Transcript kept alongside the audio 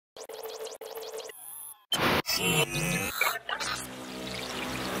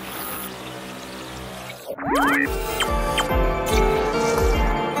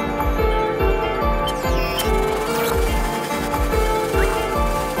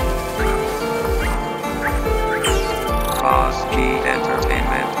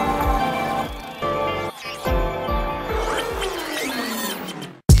Entertainment.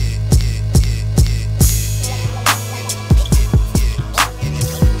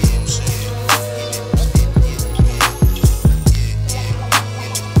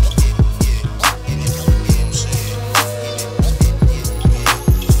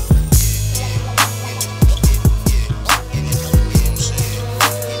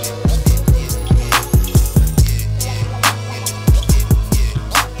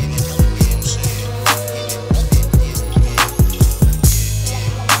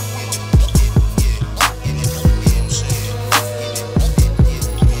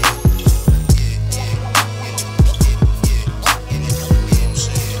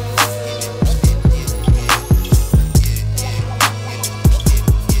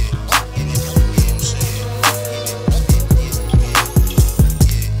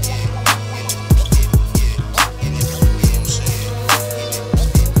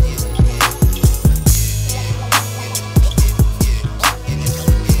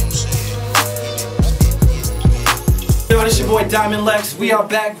 It's your boy Diamond Lex. We are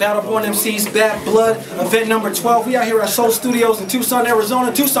back. BattleBorn MC's Bad Blood. Event number 12. We out here at Soul Studios in Tucson,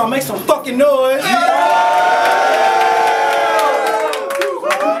 Arizona. Tucson, make some fucking noise.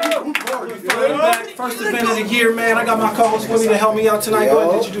 First event of the year, man. I got my co-host with me to help me out tonight. Go ahead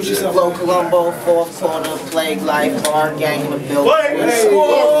and introduce yourself. Hello, Colombo, fourth quarter, Blakk, life, bar, gang in the building.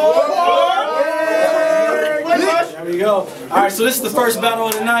 There we go. Alright, so this is the first battle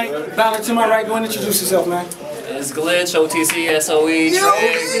of the night. Battle to my right. Go ahead and introduce yourself, man. It's Glitch, OTC, SOE,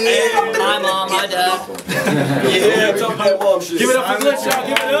 my mom, my dad. Yeah, talk about mom shit. Give it up for Glitch, y'all.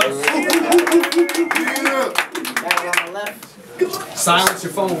 Give it up. Silence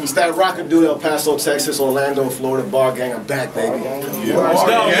your phone. It's Tha Kid Rocka dude, El Paso, Texas, Orlando, Florida, bar gang. I'm back, baby. Let's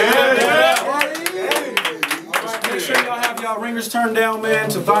go. Make sure y'all have y'all ringers turned down, man,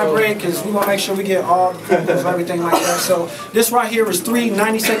 to vibrate, because we want to make sure we get all the vocals, everything like that. So this right here is 3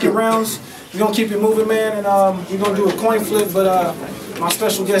 90-second rounds. We're going to keep it moving, man, and we're going to do a coin flip, but my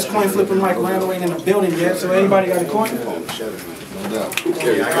special guest coin flipper Mike Orlando ain't in the building yet, so anybody got a coin?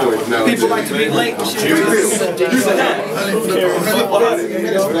 People like to be late and shit.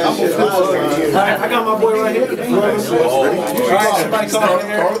 I got my boy right here. Alright, somebody call him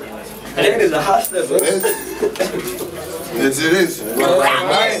here. That is a hot step, Yes, it is.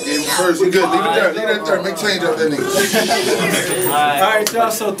 Right. First, we good. Leave it there. Leave it there. Make change up that nigga. Alright,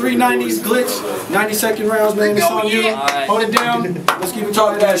 y'all. So 3 90s glitch, 90-second rounds, man. It's on you. Hold it down. Let's keep it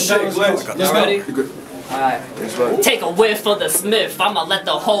talking that shit. Let's Ready? Alright. Take a whiff of the Smith. I'ma let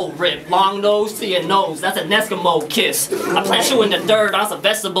the hole rip. Long nose to your nose. That's an Eskimo kiss. I plant you in the dirt on some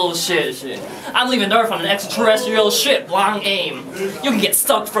vegetable shit. I'm leaving Earth on an extraterrestrial ship. Long aim. You can get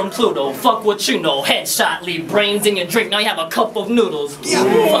stuck from Pluto. Fuck what you know. Headshot. Leave brains in your drink. Now you have a cup of noodles. Fuck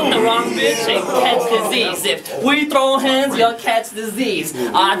the wrong bitch and catch disease. If we throw hands, you'll catch disease.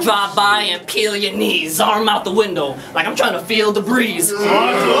 I drive by and peel your knees. Arm out the window like I'm trying to feel the breeze.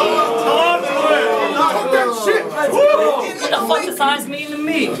 What the fuck does size mean to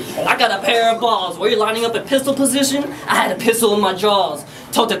me? I got a pair of balls. Were you lining up in pistol position? I had a pistol in my jaws.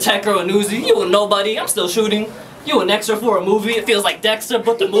 Told the tech or a newsie, you a nobody, I'm still shooting. You an extra for a movie, it feels like Dexter,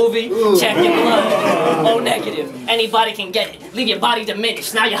 but the movie. Check your blood. O negative, anybody can get it. Leave your body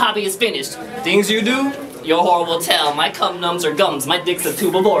diminished, now your hobby is finished. Things you do? Your horrible tell. My cum numbs are gums, my dick's a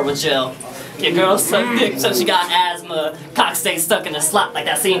tube of Orva gel. Your girl suck dick so she got asthma. Cock stays stuck in a slot like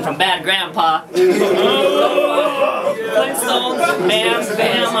that scene from Bad Grandpa. Flintstones, bam,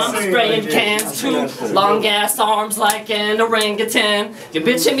 bam, I'm spraying cans. 2 long ass arms like an orangutan. Your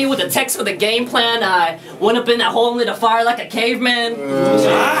bitch hit me with a text for the game plan. I went up in that hole and lit a fire like a caveman.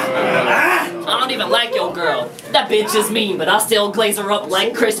 I don't even like your girl. That bitch is mean, but I still glaze her up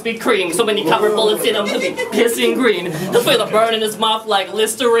like Krispy Kreme. So many copper bullets in him, he'll be pissing green. He'll feel the burn in his mouth like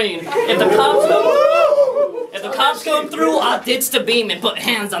Listerine. If the cops come through, I'll ditch the beam and put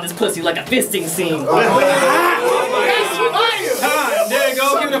hands on his pussy like a fisting scene. There you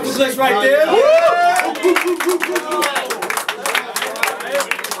go. Give it up for Glitch right there.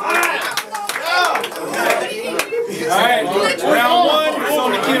 Alright, round 1. It's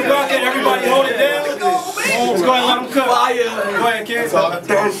on Tha Kid Rocka. Everybody hold it down. Let's go ahead and let him cook. Go ahead, kid.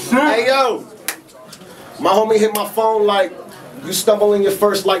 Hey, yo. My homie hit my phone like, you stumble in your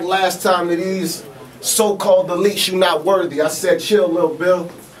first like last time to these so-called elites, you not worthy. I said, chill, little Bill.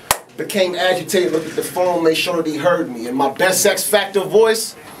 Became agitated, looked at the phone, made sure that he heard me. In my best X Factor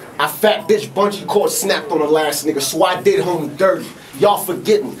voice, I fat bitch bungee cord snapped on the last nigga, so I did homie dirty. Y'all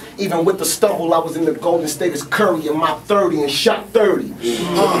forgetting, even with the stumble, I was in the Golden State as Curry in my 30 and shot 30.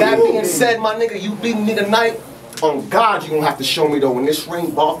 That being said, my nigga, you beating me tonight, on God, you gonna have to show me though. In this ring,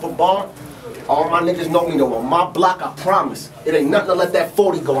 bar for bar, all my niggas know me though. On my block, I promise, it ain't nothing to let that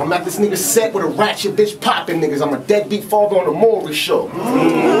 40 go. I'm at this nigga set with a ratchet bitch popping niggas. I'm a deadbeat father on the Maury show.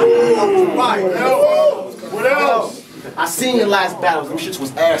 What else? I seen your last battles, them shits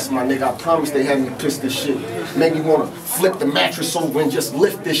was ass, my nigga. I promise they had me pissed this shit. Made me wanna flip the mattress over and just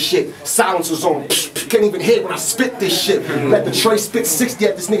lift this shit. Silencers on, can't even hear when I spit this shit. Let the tray spit 60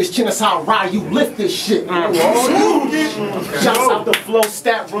 at this nigga's chin, that's how I ride, you lift this shit. Shouts out the flow,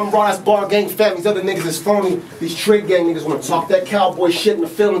 stat, run, raw, that's bar gang fat. These other niggas is phony. These trig gang niggas wanna talk that cowboy shit in the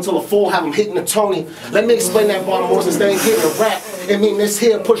field until the full have them hitting the Tony. Let me explain that bar more since they ain't getting a rap. It mean this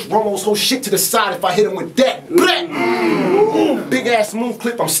here push Romo's whole shit to the side if I hit him with that. Big ass move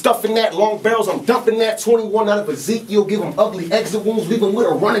clip, I'm stuffing that. Long barrels, I'm dumping that. 21 out of Ezekiel, give him ugly exit wounds, leave him with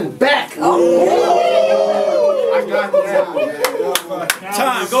a running back. I got that.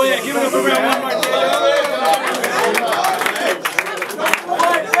 Time, go ahead, give it up around one right there.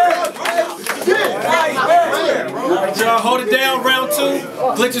 Alright, y'all, hold it down, round 2.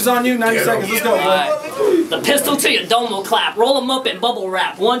 Glitches on you, 90 seconds, let's go, boy. The pistol to your domo clap, roll them up in bubble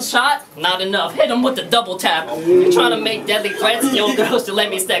wrap. One shot, not enough, hit them with the double tap. You trying to make deadly threats, yo girls to let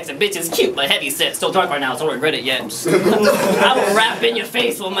me sex. A bitch is cute but heavy set, still drunk right now, so don't regret it yet. I will rap in your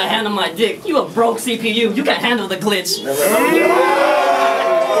face with my hand on my dick. You a broke CPU, you can't handle the glitch.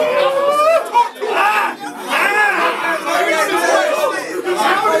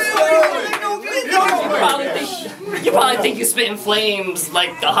 You probably think you spitting flames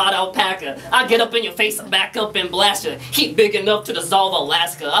like the hot alpaca. I get up in your face and back up and blast you. Heat big enough to dissolve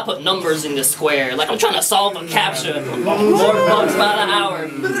Alaska. I put numbers in the square like I'm trying to solve a capture. More bucks by the hour.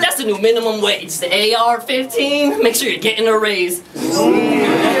 That's the new minimum wage. The AR-15, make sure you're getting a raise. Oh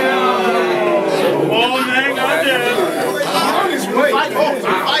man, goddamn.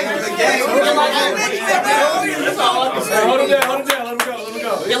 Hold it down, let him go.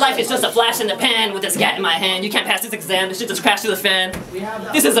 Your life is just a flash in the pan with this gat in my hand. You can't pass this exam, this shit just crashed through the fan.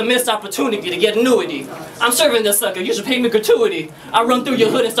 This is a missed opportunity to get annuity. I'm serving this sucker, you should pay me gratuity. I run through your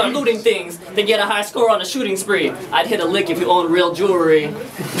hood and start looting things, then get a high score on a shooting spree. I'd hit a lick if you owned real jewelry.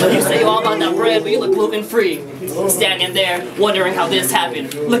 But you say you all about that bread, but you look gluten free. Standing there, wondering how this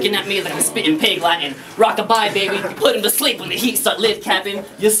happened. Looking at me like I'm spitting pig Latin. Rock-a-bye, baby, put him to sleep when the heat start lid capping.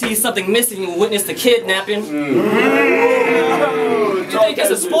 You see something missing, you witness the kidnapping. You think it's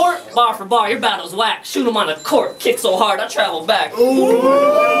a sport? Bar for bar, your battle's whack. Shoot him on the court, kick so hard I travel back.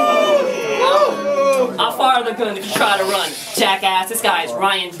 I'll fire the gun if you try to run. Jackass, this guy is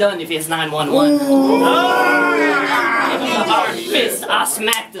Ryan Dunn if it's 911. Iron fist, I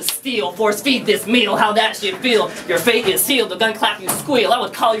smack the steel. Force feed this meal, how that shit feel. Your fate is sealed, the gun clap you squeal. I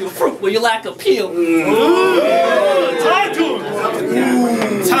would call you a fruit where you lack appeal. Time to him.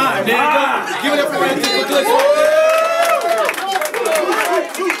 Time, there you go. Give it up for round 2 for Glitch.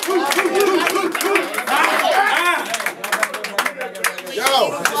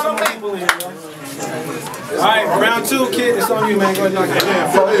 Alright, round 2, kid, it's on you, man. Go ahead and knock it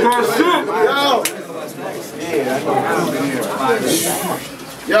down.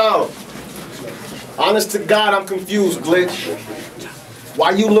 Yo, honest to God, I'm confused, Glitch.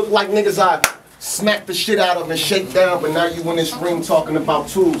 Why you look like niggas I smack the shit out of and shake down, but now you in this ring talking about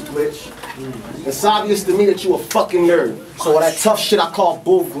tools, Glitch? It's obvious to me that you a fucking nerd. So all that tough shit I call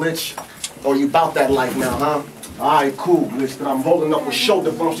bull, Glitch. Or you about that life now, huh? Alright, cool, Glitch, but I'm rolling up with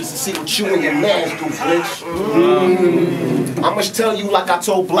shoulder bumps just to see what you and your mans do, Glitch. I must tell you like I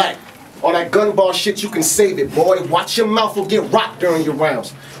told Blakk. All that gun ball shit, you can save it, boy. Watch your mouth or get rocked during your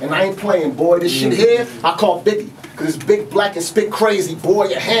rounds. And I ain't playing, boy. This shit here, I call Biggie. Cause it's big, black, and spit crazy, boy.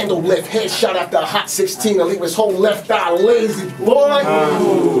 Your handle lift, headshot after a hot 16. I'll leave his whole left eye lazy, boy.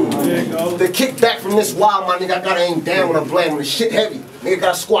 The kickback from this wild, my nigga, I gotta aim down when I'm playing. When the shit heavy, nigga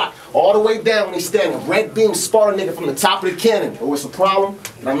gotta squat all the way down when he's standing. Red beam Sparta nigga from the top of the cannon. Oh, it's a problem?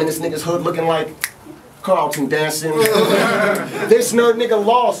 And I'm in this nigga's hood looking like Carlton dancing. This nerd nigga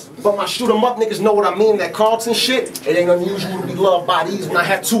lost, but my shoot 'em up niggas know what I mean. That Carlton shit, it ain't unusual to be loved by these when I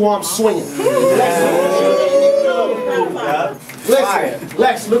had 2 arms swinging. Listen,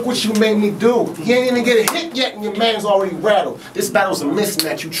 Lex, look what you made me do. You ain't even get a hit yet and your man's already rattled. This battle's a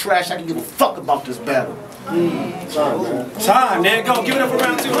mismatch, you trash. I can give a fuck about this battle. Time, there you go. Give it up for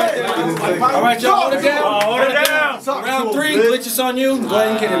round 2 right there. Alright, y'all, hold it down. Hold it down. Round 3, Glitches on you. Go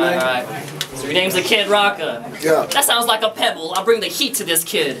ahead and get it, man. Alright. So your name's Tha Kid Rocka. Yeah. That sounds like a pebble. I'll bring the heat to this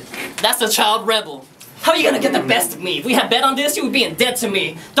kid. That's a child rebel. How you gonna get the best of me? If we had bet on this, you would be in debt to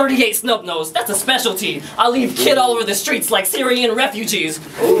me. 38 snub nose, that's a specialty. I leave kid all over the streets like Syrian refugees.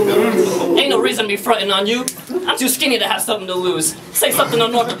 Ain't no reason to be fronting on you. I'm too skinny to have something to lose. Say something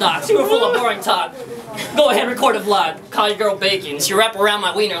unorthodox, you were full of boring talk. Go ahead, record a vlog. Call your girl bacon. She wrap around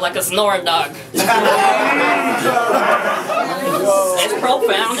my wiener like a snoring dog. It's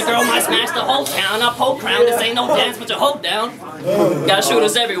profound, the girl might smash the whole town. I poke crown, this ain't no dance, put your hope down. Got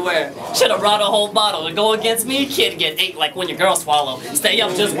shooters everywhere. Should've brought a whole bottle. To go against me, kid get ate like when your girl swallow. Stay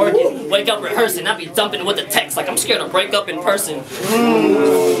up just working, wake up rehearsing. I be dumping with the text like I'm scared to break up in person.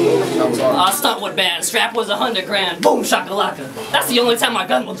 I stunt with band, strap was 100 grand. Boom shakalaka. That's the only time my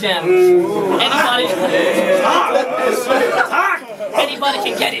gun will jam. Anybody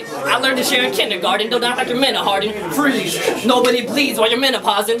can get it. I learned to share in kindergarten. Don't act like your men are hardened. Freeze. Nobody bleeds while you're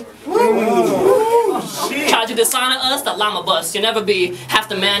menopausing. Tried to dishonor us, the llama bust. You'll never be half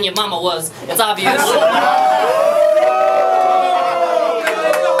the man your mama was. It's obvious.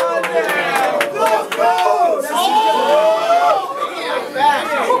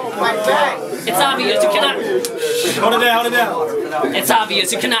 It's obvious you cannot. Hold it down, hold it down. It's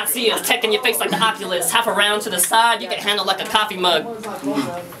obvious you cannot see us. Tech in your face like the Oculus. Half around to the side, you can handle like a coffee mug.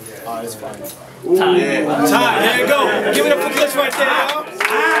 Time. There you go. Give it up for Glitch right there, y'all.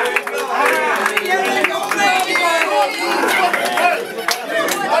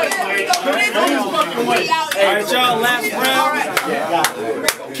 Alright, y'all, last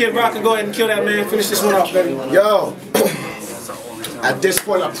round. Kid Rocka, go ahead and kill that man. Finish this one off, baby. Yo, at this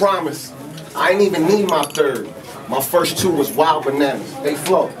point, I promise, I ain't even need my third. My first two was wild bananas. They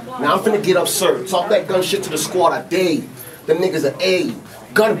flow. Now I'm finna get absurd. Talk that gun shit to the squad, I dare you. Them niggas are A.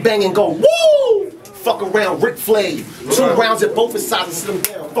 Gun bang and go, woo! Fuck around, Rick Flair. 2 rounds at both sides and sit them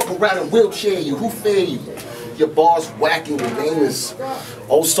down. Fuck around and wheelchair you. Who fear you? Your bars whacking, your name is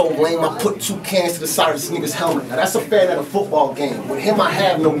oh so lame. I put 2 cans to the side of this nigga's helmet. Now that's a fan at a football game. With him I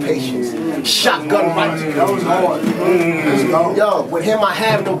have no patience. Shotgun right. Yo, with him I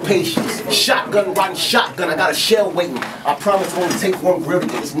have no patience. Shotgun riding shotgun. I got a shell waiting. I promise I'm gonna take one grill to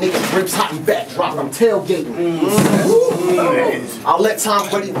get this nigga ribs hot and backdrop. I'm tailgating. I'll let Tom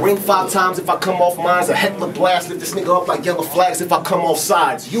Brady ring 5 times if I come off mines. A heckler blast, lift this nigga up like yellow flags if I come off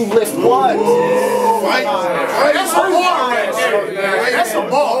sides. You lift what? That's a bar right there. That's a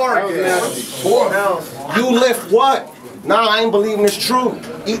bar. You lift what? Nah, I ain't believing it's true.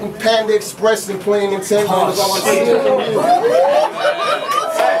 Eating Panda Express and playing Nintendo is all I'm saying.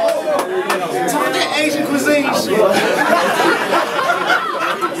 Talking Asian cuisine shit.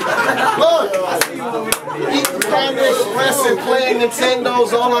 Look, eating Panda Express and playing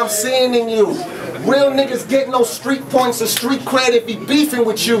Nintendo's all I'm seeing in you. Real niggas get no street points or street cred if he beefing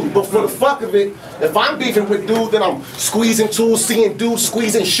with you. But for the fuck of it, if I'm beefing with dude, then I'm squeezing tools, seeing dudes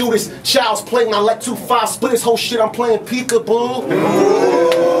squeezing shooters. Child's play and I let 2-5 split his whole shit. I'm playing peekaboo.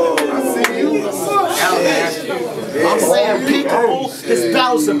 I see you. I'm saying peekaboo. This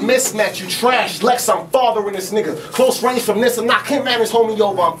battle's a mismatch. You trash. Lex, I'm fathering this nigga. Close range from this and knock him and his homie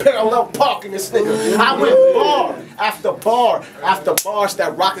over. I'm parallel parking this nigga. I went bar after bar after bars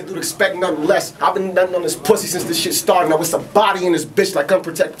that Rocket dude expect nothing less. I've been nothing on this pussy since this shit started. Now it's a body in this bitch like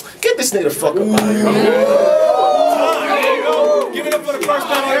unprotected. Get this nigga the fuck up out of here. There you go. Give it up for the first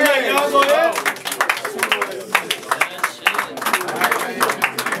battle of the night, y'all. Go ahead.